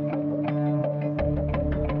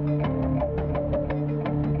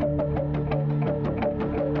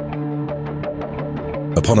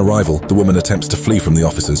 Upon arrival, the woman attempts to flee from the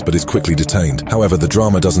officers but is quickly detained. However, the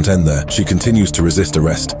drama doesn't end there. She continues to resist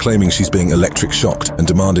arrest, claiming she's being electric shocked and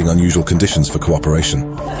demanding unusual conditions for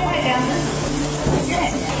cooperation.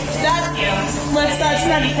 That's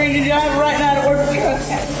not the thing to do. I have a right now to order drugs.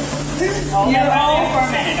 You're home for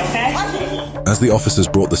a minute, okay? As the officers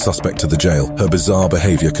brought the suspect to the jail, her bizarre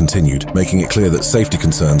behavior continued, making it clear that safety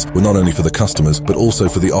concerns were not only for the customers, but also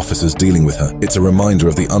for the officers dealing with her. It's a reminder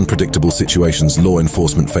of the unpredictable situations law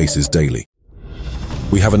enforcement faces daily.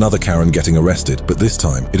 We have another Karen getting arrested, but this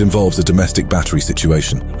time it involves a domestic battery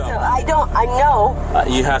situation. I know.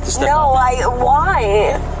 You have to step No, up.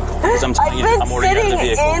 why? Because I'm telling you, I'm already sitting at the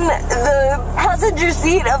vehicle. in the passenger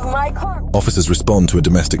seat of my car. Officers respond to a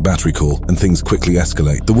domestic battery call and things quickly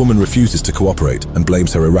escalate. The woman refuses to cooperate and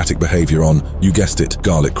blames her erratic behavior on, you guessed it,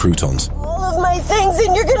 garlic croutons. All of my things,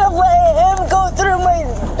 and you're gonna let him go through my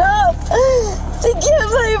stuff to get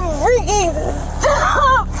my freaking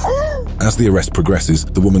stuff. As the arrest progresses,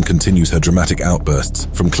 the woman continues her dramatic outbursts.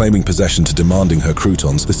 From claiming possession to demanding her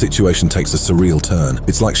croutons, the situation takes a surreal turn.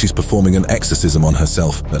 It's like she's performing an exorcism on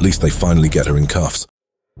herself. At least they finally get her in cuffs.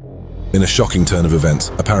 In a shocking turn of events,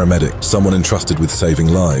 a paramedic, someone entrusted with saving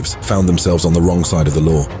lives, found themselves on the wrong side of the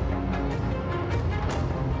law.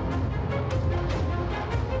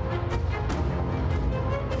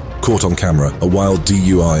 Caught on camera, a wild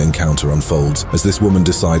DUI encounter unfolds as this woman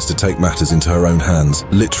decides to take matters into her own hands,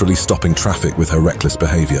 literally stopping traffic with her reckless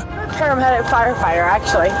behavior. Paramedic firefighter,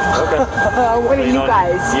 actually. Okay. What are you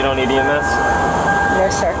guys? You don't need EMS? No,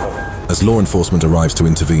 sir. As law enforcement arrives to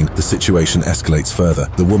intervene, the situation escalates further.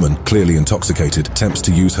 The woman, clearly intoxicated, attempts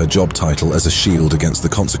to use her job title as a shield against the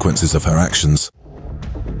consequences of her actions.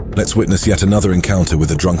 Let's witness yet another encounter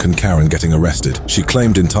with a drunken Karen getting arrested. She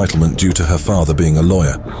claimed entitlement due to her father being a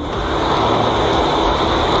lawyer.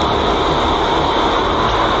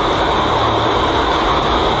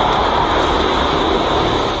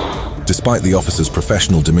 Despite the officer's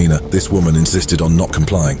professional demeanor, this woman insisted on not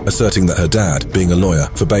complying, asserting that her dad, being a lawyer,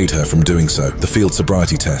 forbade her from doing so. The field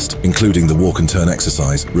sobriety test, including the walk and turn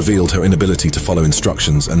exercise, revealed her inability to follow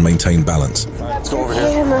instructions and maintain balance. Let's go over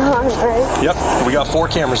here. Camera on, right? Yep, we got 4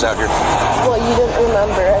 cameras out here. Well, you didn't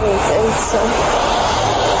remember anything, so...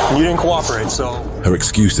 You didn't cooperate, so... Her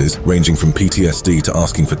excuses, ranging from PTSD to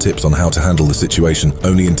asking for tips on how to handle the situation,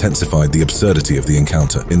 only intensified the absurdity of the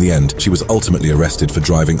encounter. In the end, she was ultimately arrested for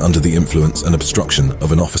driving under the influence and obstruction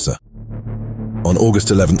of an officer. On August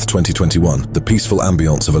 11th, 2021, the peaceful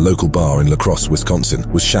ambience of a local bar in La Crosse, Wisconsin,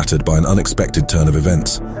 was shattered by an unexpected turn of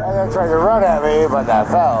events. They tried to run at me, but I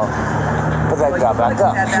fell. But then got back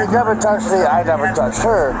up. She never touched me, I never touched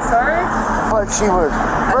her. Sorry? But she was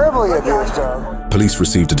verbally abused her. Police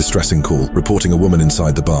received a distressing call, reporting a woman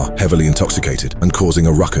inside the bar, heavily intoxicated and causing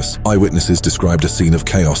a ruckus. Eyewitnesses described a scene of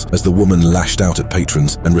chaos as the woman lashed out at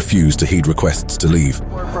patrons and refused to heed requests to leave.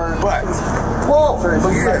 But, whoa, what the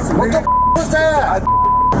f*** was that?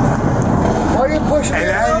 Why are you pushing me?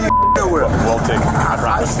 We'll take it.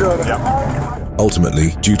 I stood. Yep.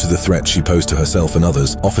 Ultimately, due to the threat she posed to herself and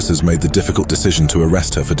others, officers made the difficult decision to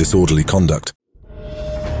arrest her for disorderly conduct.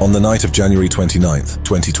 On the night of January 29th,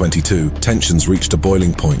 2022, tensions reached a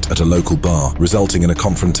boiling point at a local bar, resulting in a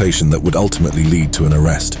confrontation that would ultimately lead to an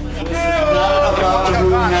arrest. You don't want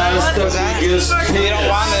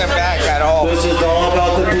them back at all. This is all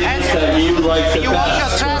about the beats that you like the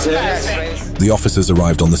best. The officers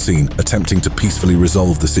arrived on the scene, attempting to peacefully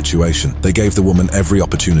resolve the situation. They gave the woman every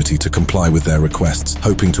opportunity to comply with their requests,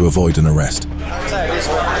 hoping to avoid an arrest.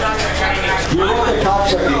 You're in the top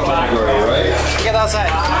checking category, right? Get outside.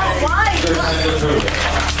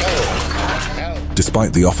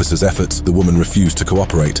 Despite the officers' efforts, the woman refused to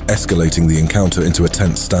cooperate, escalating the encounter into a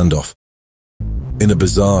tense standoff. In a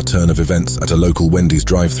bizarre turn of events at a local Wendy's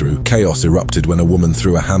drive-thru, chaos erupted when a woman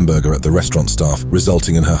threw a hamburger at the restaurant staff,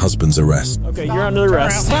 resulting in her husband's arrest. Okay, you're under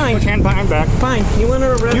arrest. Fine. Put your hand behind back. Fine. You want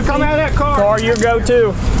to arrest You come me? out of that car. Car, you go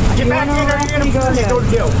too. Get back in there. You're going to go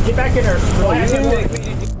to jail. Get back in there.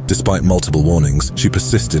 Despite multiple warnings, she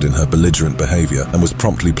persisted in her belligerent behavior and was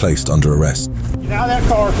promptly placed under arrest. Get out of that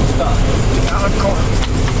car. Get out of the car.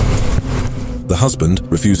 The husband,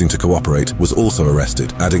 refusing to cooperate, was also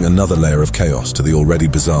arrested, adding another layer of chaos to the already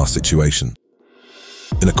bizarre situation.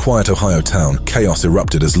 In a quiet Ohio town, chaos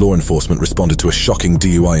erupted as law enforcement responded to a shocking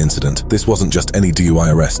DUI incident. This wasn't just any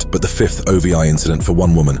DUI arrest, but the 5th OVI incident for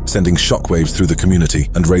one woman, sending shockwaves through the community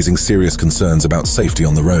and raising serious concerns about safety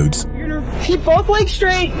on the roads. Keep both legs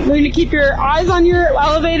straight. You're going to keep your eyes on your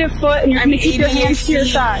elevated foot, and you're going to keep your hands to your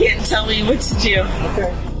side. You can't tell me what to do.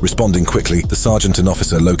 Okay. Responding quickly, the sergeant and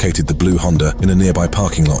officer located the blue Honda in a nearby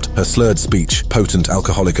parking lot. Her slurred speech, potent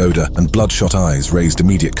alcoholic odor, and bloodshot eyes raised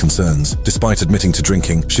immediate concerns. Despite admitting to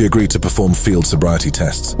drinking, she agreed to perform field sobriety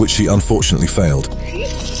tests, which she unfortunately failed.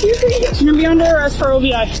 You're going to be under arrest for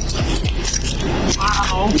OVI.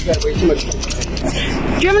 Wow. Do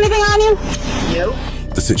you have anything on you?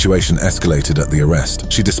 The The situation escalated at the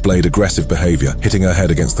arrest. She displayed aggressive behavior, hitting her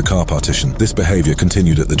head against the car partition. This behavior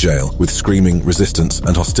continued at the jail, with screaming, resistance,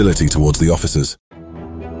 and hostility towards the officers.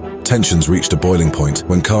 Tensions reached a boiling point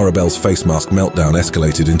when Cara Bell's face mask meltdown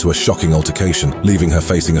escalated into a shocking altercation, leaving her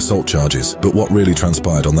facing assault charges. But what really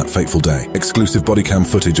transpired on that fateful day? Exclusive bodycam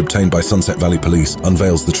footage obtained by Sunset Valley Police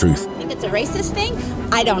unveils the truth. I think it's a racist thing?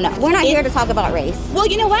 I don't know. We're not here to talk about race. Well,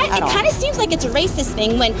 you know what? It kind of seems like it's a racist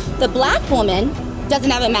thing when the black woman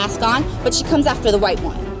doesn't have a mask on, but she comes after the white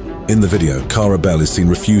one. In the video, Cara Bell is seen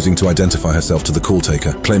refusing to identify herself to the call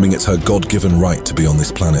taker, claiming it's her God-given right to be on this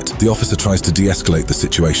planet. The officer tries to de-escalate the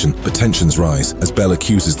situation, but tensions rise as Bell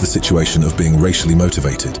accuses the situation of being racially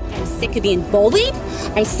motivated. I'm sick of being bullied,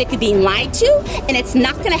 I'm sick of being lied to, and it's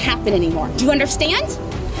not going to happen anymore. Do you understand?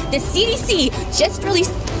 The CDC just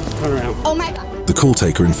released... Turn around. Oh my God. The call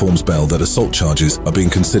taker informs Bell that assault charges are being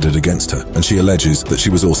considered against her, and she alleges that she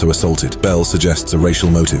was also assaulted. Bell suggests a racial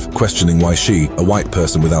motive, questioning why she, a white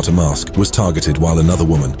person without a mask, was targeted while another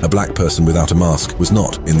woman, a black person without a mask, was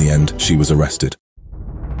not. In the end, she was arrested.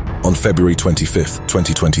 On February 25th,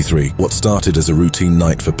 2023, what started as a routine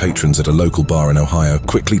night for patrons at a local bar in Ohio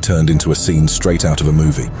quickly turned into a scene straight out of a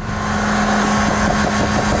movie.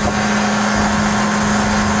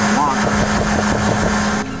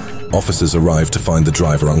 Officers arrived to find the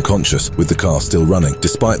driver unconscious, with the car still running.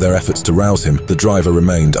 Despite their efforts to rouse him, the driver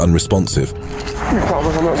remained unresponsive. You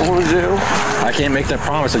promise I'm not going to jail? I can't make that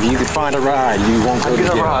promise. If you can find a ride, you won't go to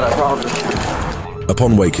jail. I promise.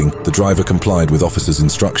 Upon waking, the driver complied with officers'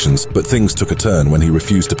 instructions, but things took a turn when he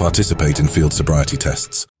refused to participate in field sobriety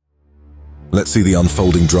tests. Let's see the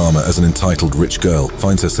unfolding drama as an entitled rich girl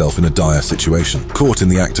finds herself in a dire situation. Caught in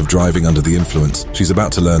the act of driving under the influence, she's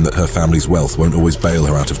about to learn that her family's wealth won't always bail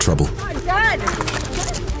her out of trouble. Oh, Dad!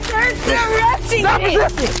 They're arresting me!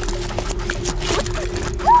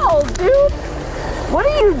 No, dude! What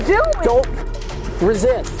are you doing? Don't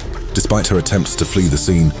resist. Despite her attempts to flee the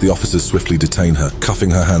scene, the officers swiftly detain her,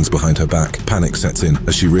 cuffing her hands behind her back. Panic sets in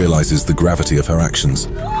as she realizes the gravity of her actions.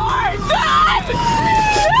 Dad!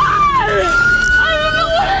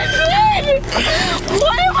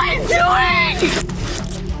 What am I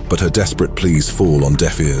doing? But her desperate pleas fall on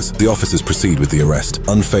deaf ears. The officers proceed with the arrest,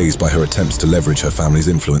 unfazed by her attempts to leverage her family's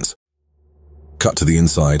influence. Cut to the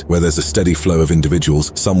inside, where there's a steady flow of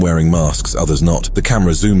individuals, some wearing masks, others not. The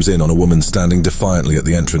camera zooms in on a woman standing defiantly at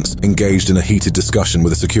the entrance, engaged in a heated discussion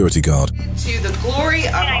with a security guard. To the glory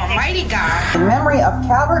of Almighty God. In memory of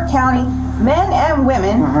Calvert County men and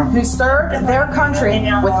women who served their country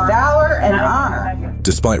with valor and honor.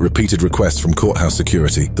 Despite repeated requests from courthouse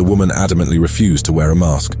security, the woman adamantly refused to wear a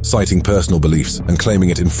mask, citing personal beliefs and claiming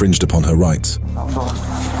it infringed upon her rights.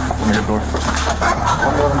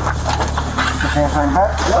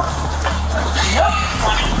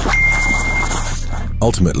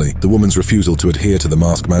 Ultimately, the woman's refusal to adhere to the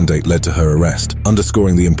mask mandate led to her arrest,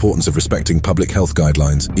 underscoring the importance of respecting public health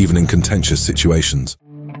guidelines, even in contentious situations.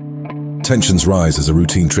 Tensions rise as a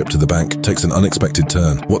routine trip to the bank takes an unexpected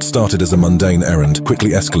turn. What started as a mundane errand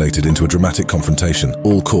quickly escalated into a dramatic confrontation,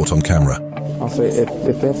 all caught on camera. I'll say,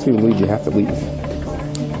 if that's who leads, you have to leave.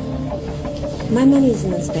 My money's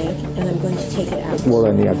in this bank, and I'm going to take it out. Well,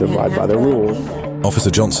 then you have to abide by the rules.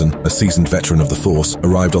 Officer Johnson, a seasoned veteran of the force,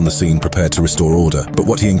 arrived on the scene prepared to restore order, but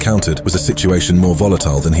what he encountered was a situation more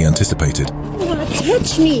volatile than he anticipated. You want to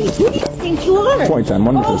touch me? Who do you think you are? Point time,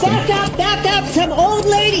 wonderful. Oh, back up! Some old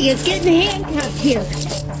lady is getting handcuffed here.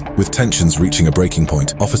 With tensions reaching a breaking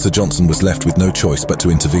point, Officer Johnson was left with no choice but to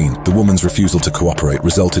intervene. The woman's refusal to cooperate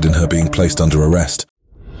resulted in her being placed under arrest.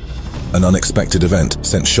 An unexpected event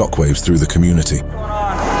sent shockwaves through the community. Nothing,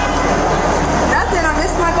 I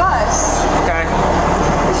missed my bus. Okay.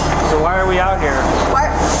 So why are we out here? Why?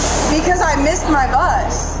 Because I missed my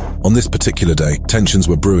bus. On this particular day, tensions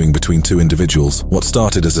were brewing between two individuals. What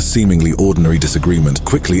started as a seemingly ordinary disagreement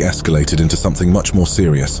quickly escalated into something much more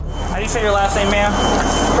serious. How do you say your last name, ma'am?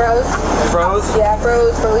 Froze. Froze? Yeah,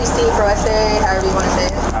 Froze, Froese, Froese, however you want to say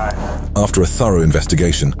it. All right. After a thorough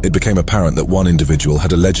investigation, it became apparent that one individual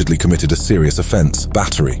had allegedly committed a serious offense,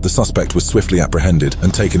 battery. The suspect was swiftly apprehended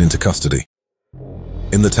and taken into custody.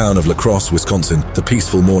 In the town of La Crosse, Wisconsin, the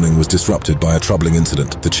peaceful morning was disrupted by a troubling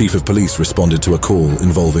incident. The chief of police responded to a call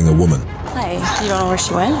involving a woman. Hi, you don't know where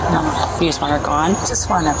she went? No. You just want her gone? Just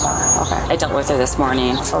want her gone. Okay. I dealt with her this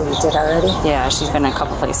morning. Oh, you did already? Yeah, she's been in a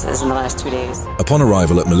couple places in the last 2 days. Upon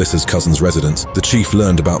arrival at Melissa's cousin's residence, the chief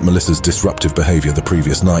learned about Melissa's disruptive behavior the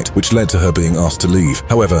previous night, which led to her being asked to leave.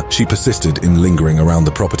 However, she persisted in lingering around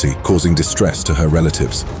the property, causing distress to her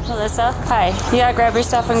relatives. Melissa, hi. You gotta grab your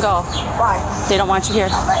stuff and go. Why? They don't want you here here.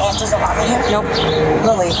 My aunt is allowed in here? Nope.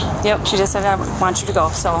 Lily. Yep, she just said I want you to go.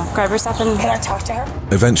 So grab your stuff and... Can I talk to her?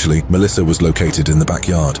 Eventually, Melissa was located in the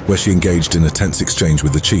backyard, where she engaged in a tense exchange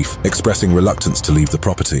with the chief, expressing reluctance to leave the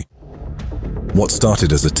property. What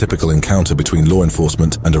started as a typical encounter between law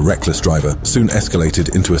enforcement and a reckless driver soon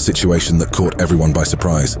escalated into a situation that caught everyone by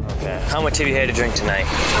surprise. Okay. How much have you had to drink tonight?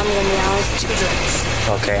 I'm gonna be honest, 2 drinks.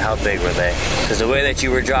 Okay, how big were they? Because the way that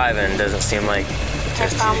you were driving doesn't seem like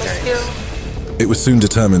just 2 drinks. It was soon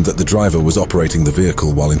determined that the driver was operating the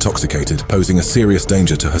vehicle while intoxicated, posing a serious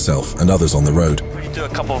danger to herself and others on the road. Put you through a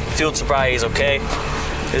couple field sobrieties, okay?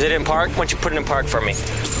 Is it in park? Why don't you put it in park for me?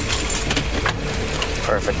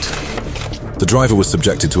 Perfect. The driver was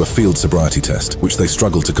subjected to a field sobriety test, which they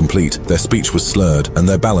struggled to complete. Their speech was slurred and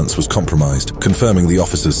their balance was compromised, confirming the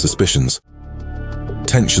officers' suspicions.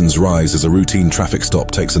 Tensions rise as a routine traffic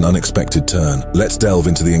stop takes an unexpected turn. Let's delve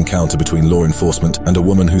into the encounter between law enforcement and a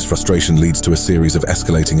woman whose frustration leads to a series of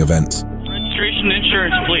escalating events. Registration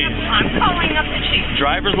insurance, please. I'm calling up the chief.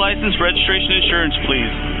 Driver's license, registration insurance,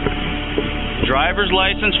 please. Driver's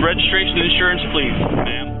license, registration insurance, please,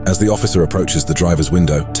 ma'am. As the officer approaches the driver's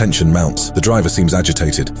window, tension mounts. The driver seems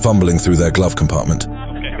agitated, fumbling through their glove compartment.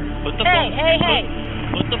 Okay, put the Hey, phone, hey, hey.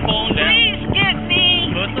 Put the phone down. Please get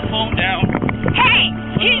me. Put the phone down. Hey,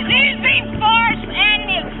 he's using force and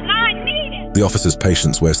it's not needed. The officer's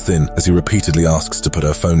patience wears thin as he repeatedly asks to put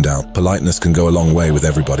her phone down. Politeness can go a long way with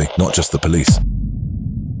everybody, not just the police.